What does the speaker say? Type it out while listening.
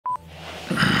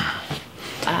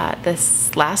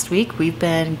This last week, we've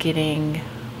been getting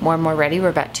more and more ready. We're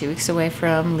about 2 weeks away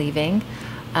from leaving,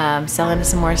 selling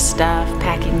some more stuff,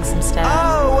 packing some stuff.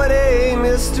 Oh, what a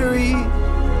mystery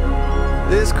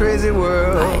this crazy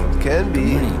world can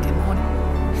be. Good morning.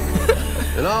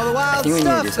 And all the wild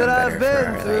stuff that I've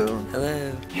been through.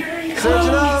 Hello.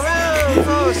 Searching all around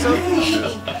for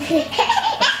something.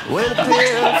 Went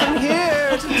clear from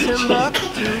here to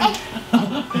Timbuktu.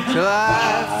 Till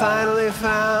I finally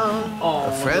found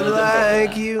a friend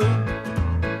like you.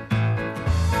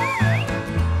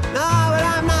 No, but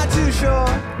I'm not too sure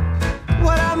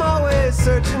what I'm always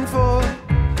searching for.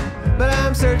 But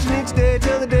I'm searching each day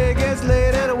till the day gets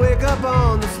late and I wake up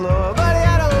on the floor. Buddy,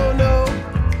 I don't know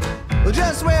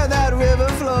just where that river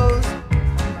flows.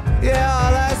 Yeah,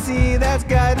 all I see that's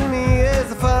guiding me is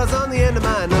the fuzz on the end of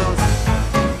my nose.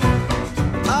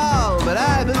 Oh, but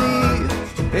I believe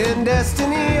in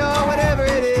destiny or whatever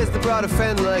it is that brought a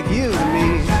friend like you to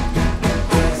me.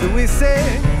 So we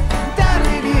say,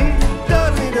 da-dee-dee,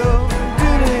 do-dee-do,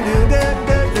 doodly-doo,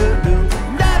 da-da-do-do,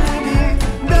 da-dee-dee,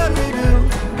 do-dee-do,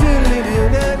 doodly-doo,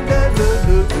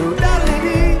 da-da-do-do,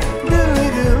 da-dee-dee,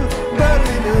 doodly-doo,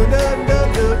 do-dee-doo,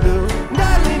 da-da-do-do,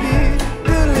 da-dee-dee,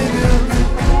 doodly-doo.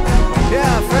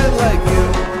 Yeah, a friend like you.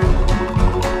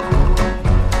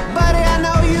 Buddy, I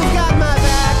know you've got my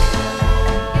back.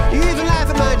 You even laugh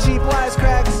at my cheap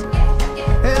wisecracks.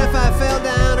 And if I fell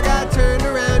down or got turned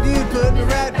around, you'd put me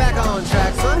right back on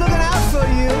track. So I'm looking out for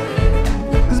you,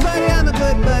 'cause buddy, I'm a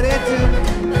good buddy too.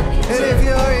 And if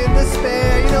you're in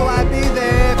despair, you know I'd be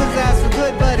there, 'cause that's what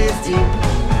good buddies do.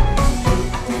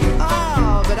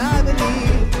 Oh, but I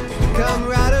believe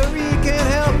camaraderie can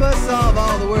help us solve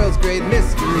all the world's great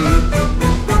mysteries.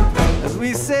 As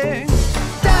we sing,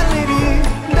 da-dee-dee,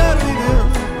 da-dee-doo,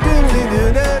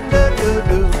 doodly-doo,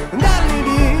 da-da-doo-doo,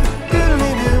 da-dee-dee,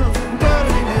 doodly-doo,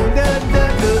 da-dee-doo,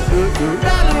 da-da-doo-doo,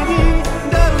 da-dee-dee,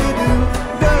 da-dee-doo,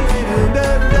 da-dee-doo,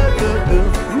 da-da-doo-doo,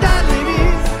 da-dee-dee,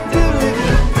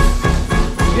 doodly-doo.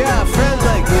 Yeah, a friend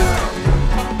like you.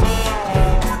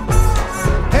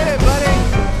 Hey, buddy.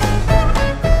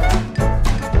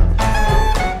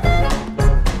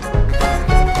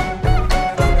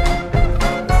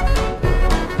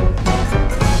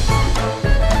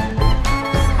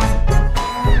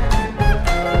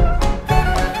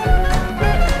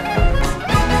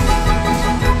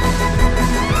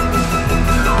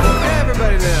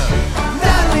 Everybody now.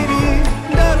 Da-dee-dee,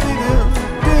 da-dee-doo,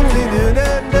 doodly-doo,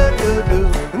 da-da-doo-doo,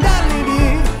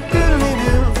 da-dee-dee,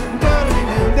 doodly-doo,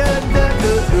 da-dee-doo,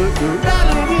 da-da-doo-doo,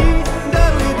 da-dee-dee,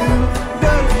 da-dee-doo,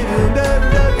 da-dee-doo,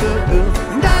 da-da-doo-doo,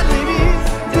 da-dee-dee,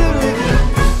 doodly-doo.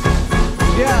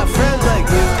 Yeah, a friend like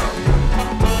you.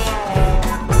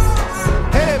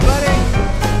 Hey, buddy.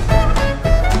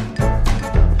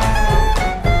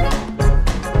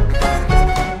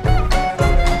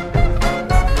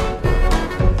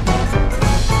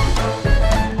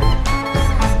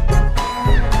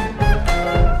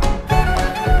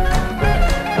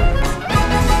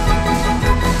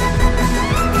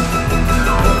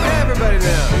 Everybody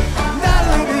now.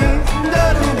 Da-dee-dee,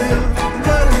 da-dee-doo,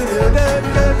 da-dee-doo,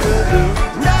 da-da-doo-doo,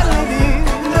 da-dee-dee,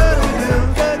 da-dee-doo,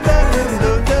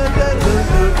 da-da-doo-doo, da-da-doo-doo,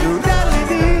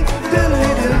 da-dee-dee,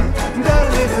 doodly-doo,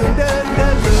 da-dee-doo, da-da-doo-doo,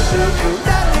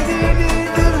 da-dee-dee,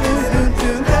 doodly-doo,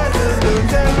 da-da-doo,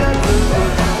 da-da-doo-doo,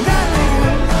 da-dee-doo,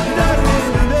 da-dee-doo,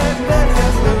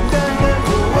 da-da-doo,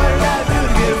 da-da-doo. What did I do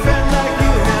to get a friend like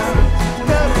you now?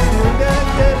 Da-dee-doo,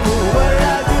 da-da-doo. What did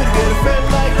I do to get a friend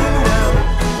like you now?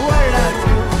 What did I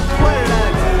do? What did I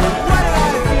do? What did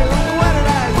I do? What did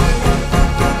I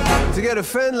do to get a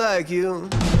friend like you?